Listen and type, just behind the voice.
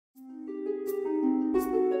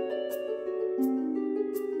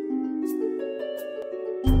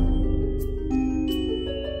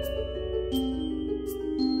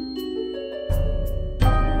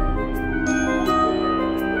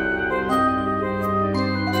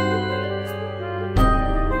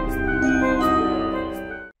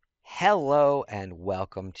Hello and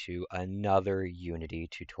welcome to another Unity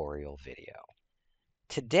tutorial video.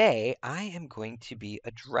 Today I am going to be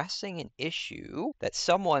addressing an issue that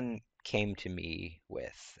someone came to me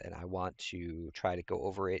with, and I want to try to go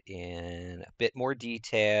over it in a bit more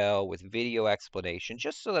detail with video explanation,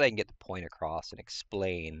 just so that I can get the point across and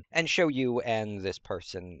explain and show you and this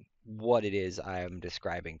person what it is I am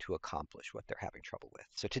describing to accomplish what they're having trouble with.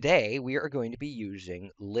 So today we are going to be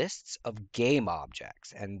using lists of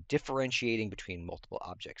GameObjects and differentiating between multiple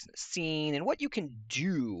objects in a scene and what you can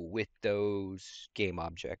do with those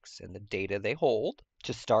GameObjects and the data they hold.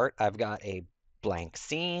 To start, I've got a blank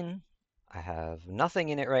scene. I have nothing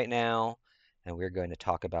in it right now, and we're going to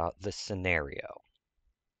talk about the scenario.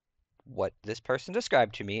 What this person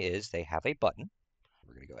described to me is they have a button.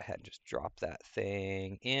 We're going to go ahead and just drop that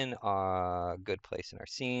thing in a good place in our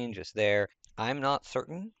scene, just there. I'm not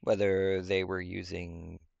certain whether they were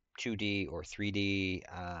using 2D or 3D.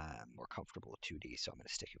 I'm more comfortable with 2D, so I'm going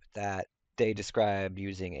to stick it with that. They described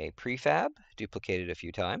using a prefab, duplicated a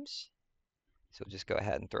few times. So just go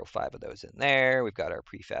ahead and throw 5 of those in there. We've got our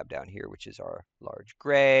prefab down here, which is our large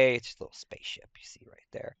gray. It's just a little spaceship you see right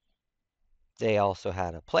there. They also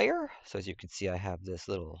had a player. So as you can see, I have this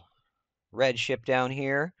little red ship down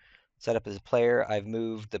here set up as a player. I've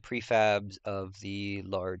moved the prefabs of the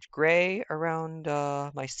large gray around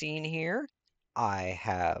my scene here. I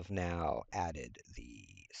have now added the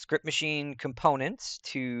script machine components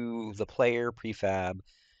to the player prefab,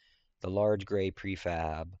 the large gray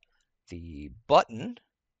prefab, the button.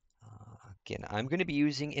 Again, I'm going to be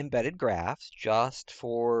using embedded graphs just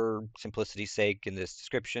for simplicity's sake in this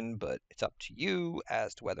description, but it's up to you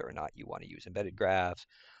as to whether or not you want to use embedded graphs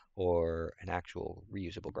or an actual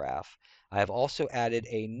reusable graph. I have also added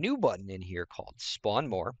a new button in here called Spawn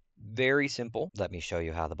More. Very simple. Let me show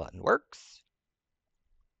you how the button works.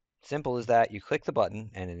 Simple as that. You click the button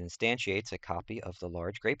and it instantiates a copy of the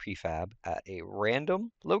large gray prefab at a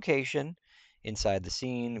random location inside the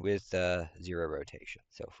scene with 0 rotation.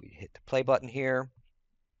 So if we hit the play button here,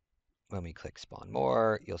 when we click Spawn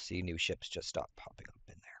More, you'll see new ships just stop popping up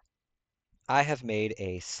in there. I have made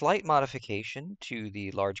a slight modification to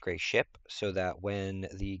the large gray ship so that when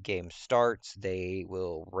the game starts, they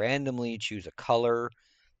will randomly choose a color.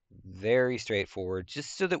 Very straightforward,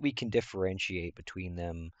 just so that we can differentiate between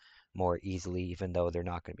them more easily, even though they're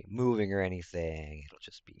not going to be moving or anything. It'll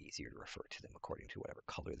just be easier to refer to them according to whatever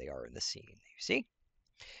color they are in the scene. You see?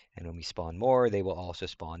 And when we spawn more, they will also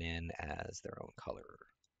spawn in as their own color.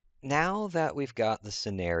 Now that we've got the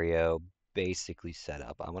scenario basically set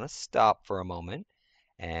up, I want to stop for a moment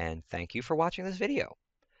and thank you for watching this video.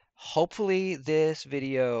 Hopefully this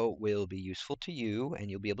video will be useful to you and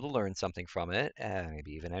you'll be able to learn something from it,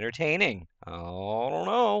 maybe even entertaining. I don't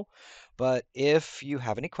know. But if you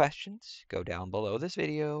have any questions, go down below this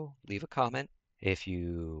video, leave a comment. If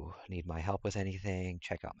you need my help with anything,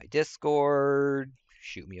 check out my Discord,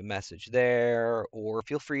 shoot me a message there, or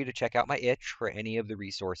feel free to check out my itch for any of the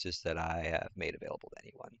resources that I have made available to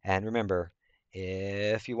anyone. And remember,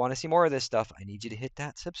 if you want to see more of this stuff, I need you to hit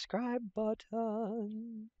that subscribe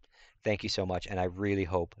button. Thank you so much, and I really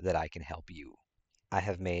hope that I can help you. I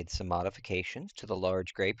have made some modifications to the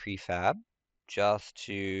large gray prefab just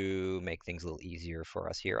to make things a little easier for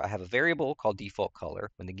us here. I have a variable called default color.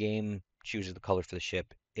 When the game chooses the color for the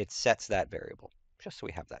ship, it sets that variable, just so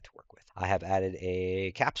we have that to work with. I have added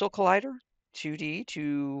a capsule collider 2D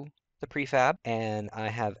to the prefab, and I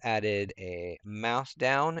have added a mouse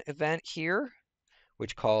down event here,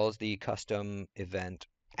 which calls the custom event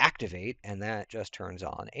activate, and that just turns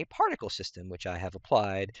on a particle system, which I have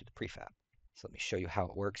applied to the prefab. So let me show you how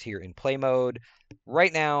it works here in play mode.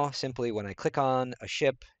 Right now, simply when I click on a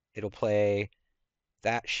ship, it'll play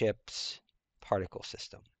that ship's particle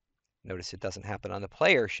system. Notice it doesn't happen on the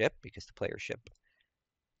player ship because the player ship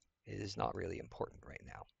is not really important right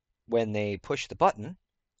now. When they push the button,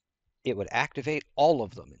 it would activate all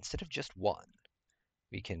of them instead of just one.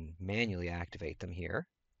 We can manually activate them here,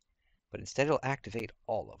 but instead it'll activate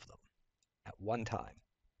all of them at one time.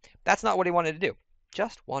 That's not what he wanted to do,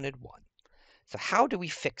 just wanted one. So how do we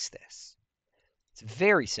fix this? It's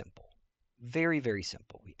very simple, very, very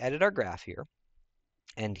simple. We edit our graph here,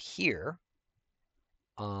 and here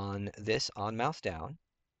on this on mouse down,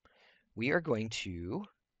 we are going to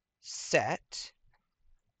set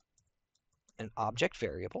an object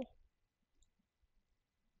variable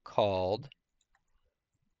called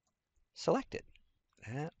selected.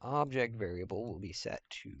 That object variable will be set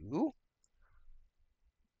to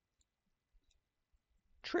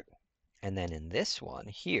true. And then in this one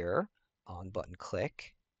here, on button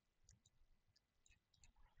click,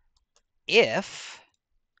 if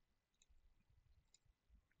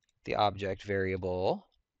the object variable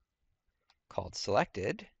called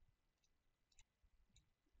selected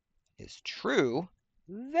is true,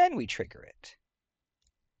 then we trigger it.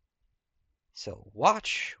 So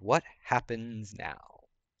watch what happens now.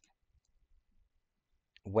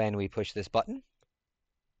 When we push this button,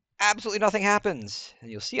 absolutely nothing happens.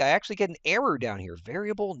 And you'll see I actually get an error down here.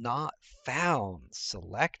 Variable not found,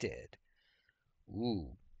 selected. Ooh.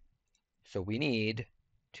 So we need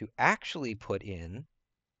to actually put in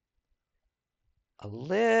a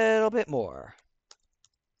little bit more.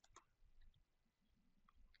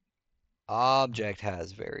 Object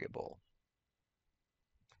has variable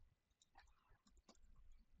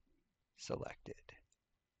selected.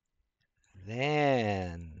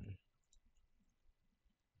 Then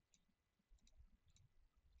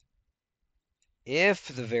if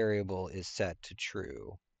the variable is set to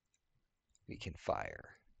true, we can fire.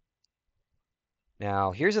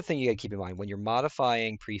 Now, here's the thing you got to keep in mind. When you're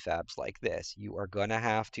modifying prefabs like this, you are going to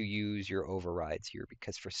have to use your overrides here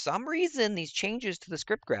because for some reason, these changes to the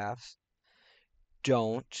script graphs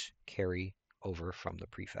don't carry over from the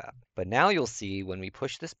prefab. But now you'll see when we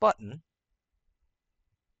push this button,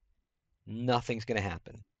 nothing's going to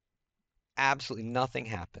happen. Absolutely nothing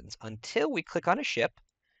happens until we click on a ship,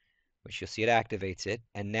 which you'll see it activates it.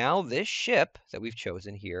 And now this ship that we've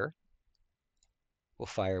chosen here will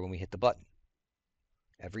fire when we hit the button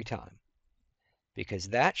every time. Because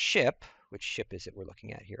that ship, which ship is it we're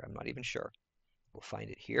looking at here? I'm not even sure. We'll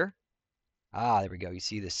find it here. Ah, there we go. You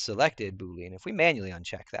see this selected Boolean. If we manually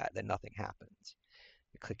uncheck that, then nothing happens.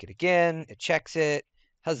 We click it again, it checks it,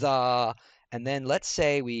 huzzah. And then let's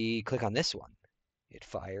say we click on this one. It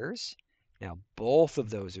fires. Now both of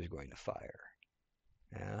those are going to fire.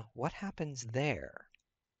 Now, what happens there?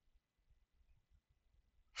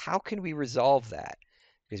 How can we resolve that?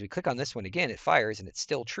 Because we click on this one again, it fires and it's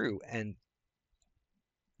still true. And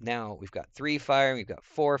now we've got 3 firing, we've got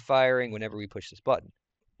 4 firing whenever we push this button.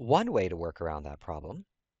 One way to work around that problem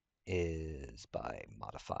is by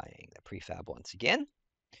modifying the prefab once again.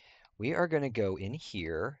 We are going to go in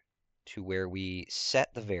here to where we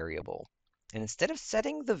set the variable. And instead of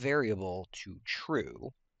setting the variable to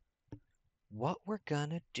true, what we're going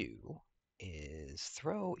to do is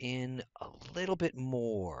throw in a little bit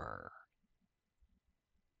more.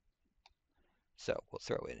 So we'll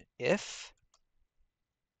throw in if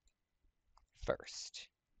first.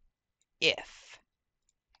 If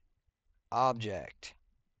object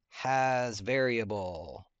has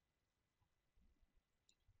variable,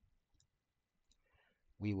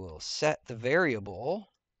 we will set the variable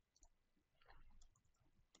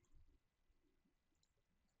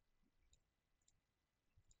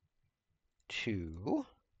to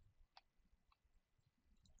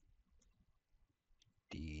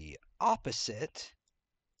the opposite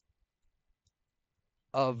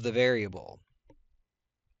of the variable.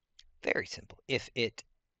 Very simple. If it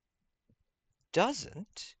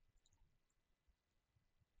doesn't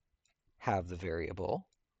have the variable,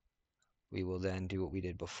 we will then do what we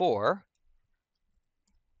did before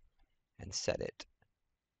and set it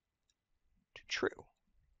to true,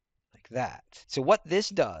 like that. So what this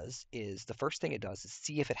does is, the first thing it does is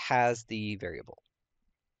see if it has the variable.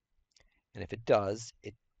 And if it does,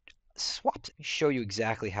 it swaps. Let me show you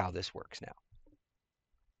exactly how this works now.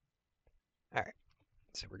 All right,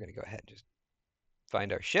 so we're going to go ahead and just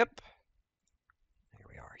find our ship. There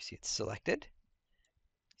we are. You see it's selected.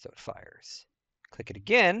 So it fires. Click it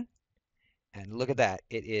again, and look at that.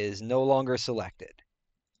 It is no longer selected.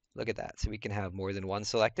 Look at that. So we can have more than one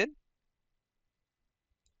selected.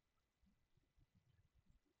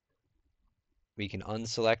 We can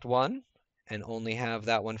unselect one and only have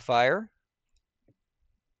that one fire.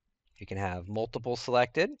 You can have multiple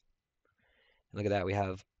selected. And look at that. We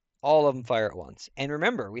have all of them fire at once. And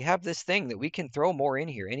remember, we have this thing that we can throw more in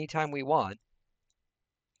here anytime we want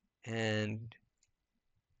and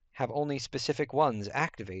have only specific ones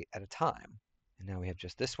activate at a time. And now we have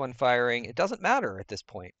just this one firing. It doesn't matter at this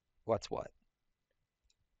point what's what.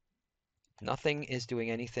 Nothing is doing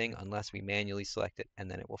anything unless we manually select it, and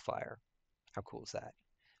then it will fire. How cool is that?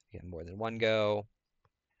 We have more than one go.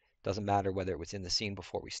 Doesn't matter whether it was in the scene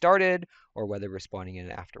before we started or whether we're spawning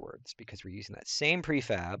in afterwards, because we're using that same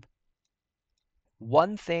prefab.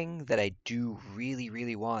 One thing that I do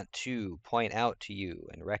really want to point out to you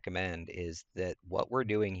and recommend is that what we're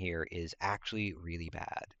doing here is actually really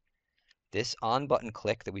bad. This on button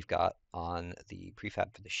click that we've got on the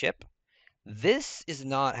prefab for the ship, this is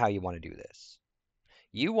not how you want to do this.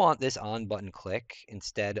 You want this on button click,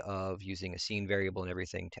 instead of using a scene variable and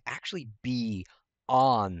everything, to actually be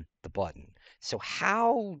on the button. So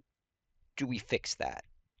how do we fix that?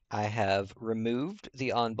 I have removed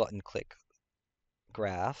the on button click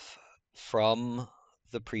graph from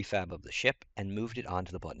the prefab of the ship and moved it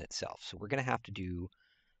onto the button itself. So we're going to have to do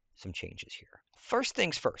some changes here. First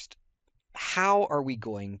things first, how are we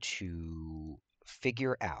going to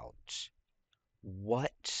figure out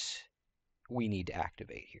what we need to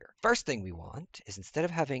activate here? First thing we want is, instead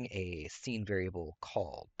of having a scene variable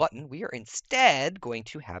called button, we are instead going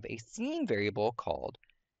to have a scene variable called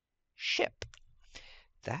ship.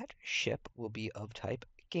 That ship will be of type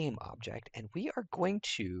GameObject, and we are going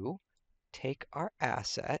to take our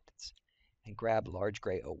assets and grab large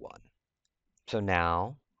gray 01. So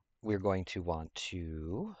now we're going to want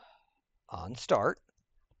to, on start,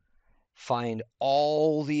 find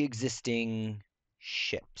all the existing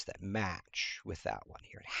ships that match with that one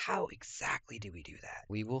here. And how exactly do we do that?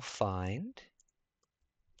 We will find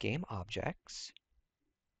GameObjects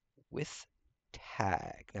with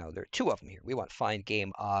tag. Now there are two of them here. We want find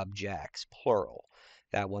GameObjects, plural.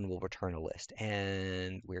 That one will return a list.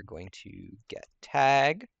 And we're going to get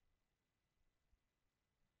tag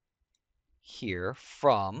here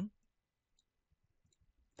from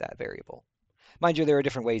that variable. Mind you, there are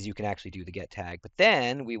different ways you can actually do the get tag, but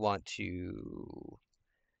then we want to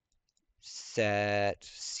set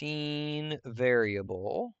scene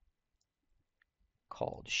variable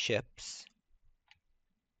called ships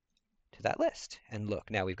to that list. And look,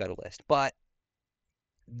 now we've got a list. But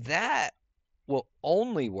that will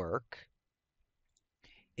only work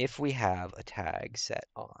if we have a tag set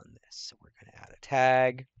on this. So we're going to add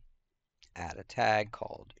a tag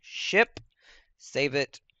called ship, save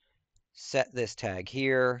it, set this tag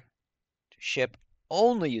here to ship,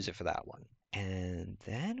 only use it for that one. And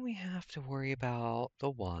then we have to worry about the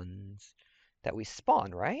ones that we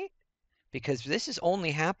spawn, right? Because this is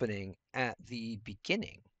only happening at the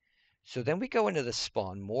beginning. So then we go into the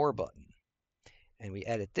spawn more button and we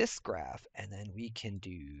edit this graph, and then we can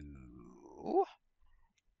do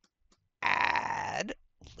add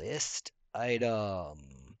list item.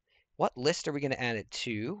 What list are we going to add it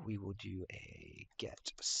to? We will do a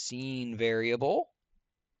get scene variable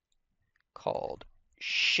called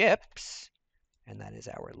ships, and that is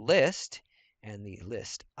our list, and the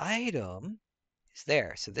list item is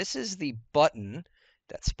there. So this is the button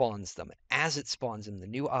that spawns them. As it spawns them, the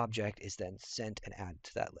new object is then sent and added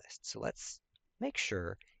to that list. So let's make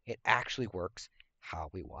sure it actually works how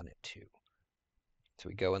we want it to. So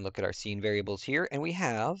we go and look at our scene variables here, and we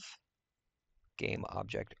have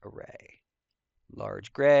GameObject array.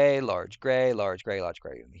 Large gray, large gray, large gray, large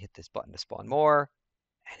gray. And we hit this button to spawn more,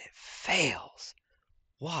 and it fails.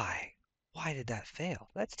 Why? Why did that fail?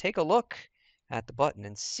 Let's take a look at the button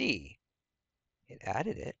and see. It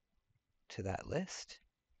added it to that list.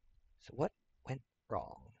 So what went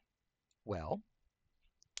wrong? Well,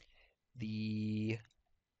 the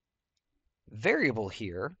variable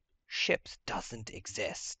here, ships, doesn't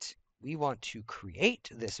exist. We want to create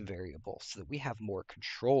this variable so that we have more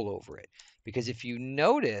control over it. Because if you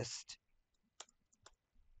noticed,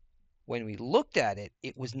 when we looked at it,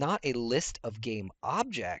 it was not a list of game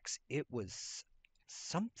objects. It was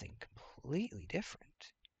something completely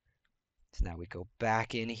different. So now we go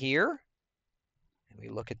back in here and we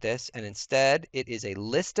look at this, and instead it is a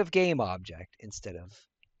list of game object instead of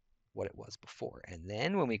what it was before. And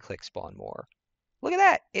then when we click spawn more, look at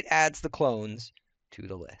that. It adds the clones to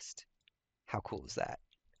the list. How cool is that?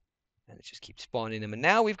 And it just keeps spawning them. And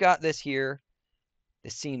now we've got this here,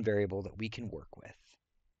 this scene variable that we can work with.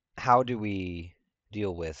 How do we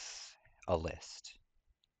deal with a list?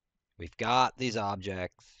 We've got these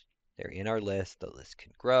objects. They're in our list. The list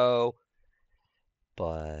can grow.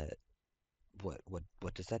 But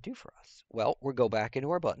what does that do for us? Well, we'll go back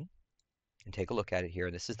into our button and take a look at it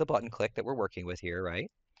here. This is the button click that we're working with here,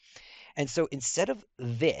 right? And so instead of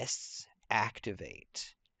this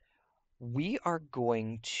activate, we are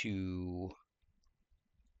going to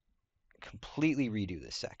completely redo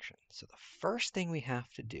this section. So the first thing we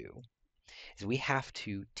have to do is we have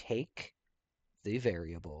to take the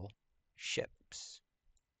variable ships,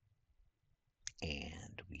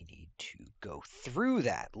 and we need to go through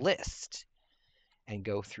that list and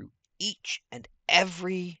go through each and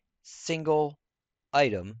every single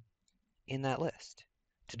item in that list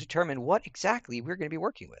to determine what exactly we're going to be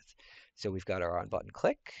working with. So we've got our on button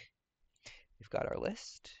click, we've got our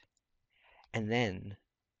list, and then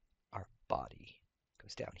our body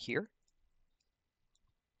goes down here,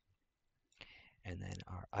 and then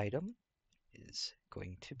our item is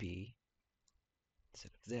going to be,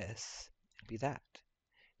 instead of this, it'll be that.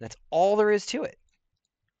 And that's all there is to it.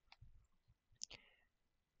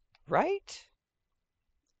 Right?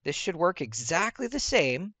 This should work exactly the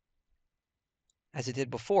same as it did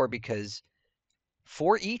before, because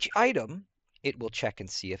for each item, it will check and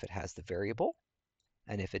see if it has the variable.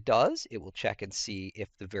 And if it does, it will check and see if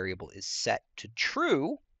the variable is set to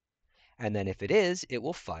true. And then if it is, it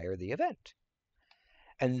will fire the event.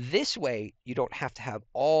 And this way, you don't have to have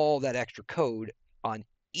all that extra code on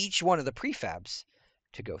each one of the prefabs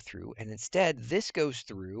to go through. And instead, this goes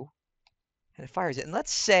through and it fires it. And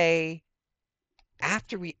let's say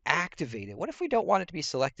after we activate it, what if we don't want it to be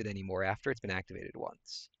selected anymore after it's been activated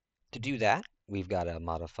once? To do that, we've got to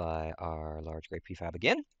modify our large gray prefab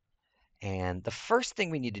again. And the first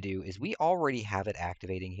thing we need to do is we already have it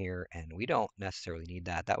activating here, and we don't necessarily need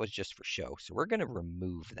that. That was just for show. So we're going to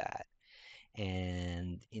remove that.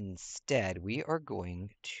 And instead, we are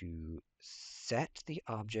going to set the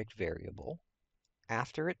object variable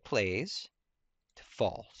after it plays to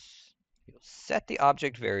false. You'll set the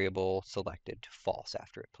object variable selected to false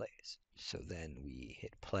after it plays. So then we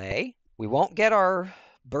hit play. We won't get our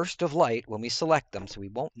burst of light when we select them, so we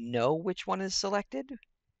won't know which one is selected.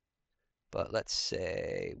 But let's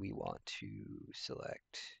say we want to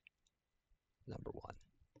select number 1.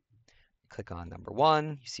 Click on number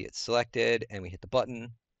 1, you see it's selected, and we hit the button,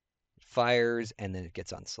 it fires, and then it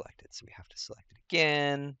gets unselected. So we have to select it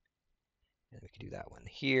again, and we can do that one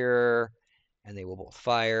here, and they will both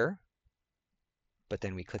fire. But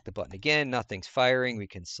then we click the button again, nothing's firing. We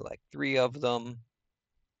can select 3 of them.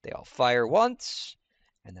 They all fire once,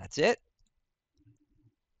 and that's it.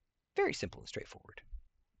 Very simple and straightforward.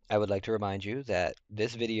 I would like to remind you that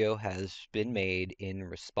this video has been made in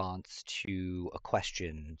response to a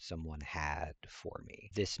question someone had for me.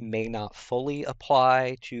 This may not fully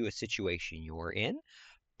apply to a situation you're in,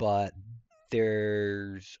 but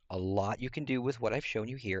there's a lot you can do with what I've shown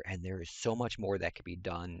you here, and there is so much more that can be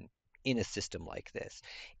done in a system like this.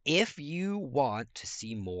 If you want to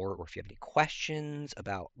see more, or if you have any questions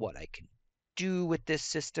about what I can do with this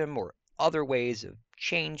system or other ways of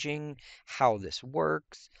changing how this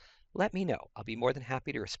works, let me know. I'll be more than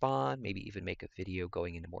happy to respond, maybe even make a video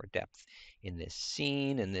going into more depth in this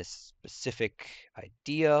scene and this specific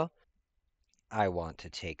idea. I want to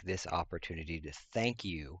take this opportunity to thank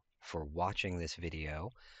you for watching this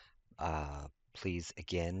video. Please,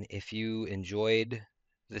 again, if you enjoyed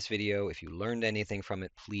this video, if you learned anything from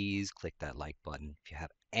it, please click that like button. If you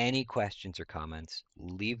have any questions or comments,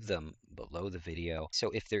 leave them below the video.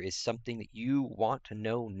 So if there is something that you want to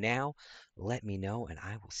know now, let me know, and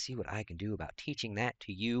I will see what I can do about teaching that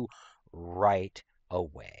to you right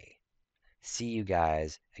away. See you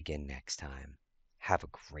guys again next time. Have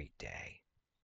a great day.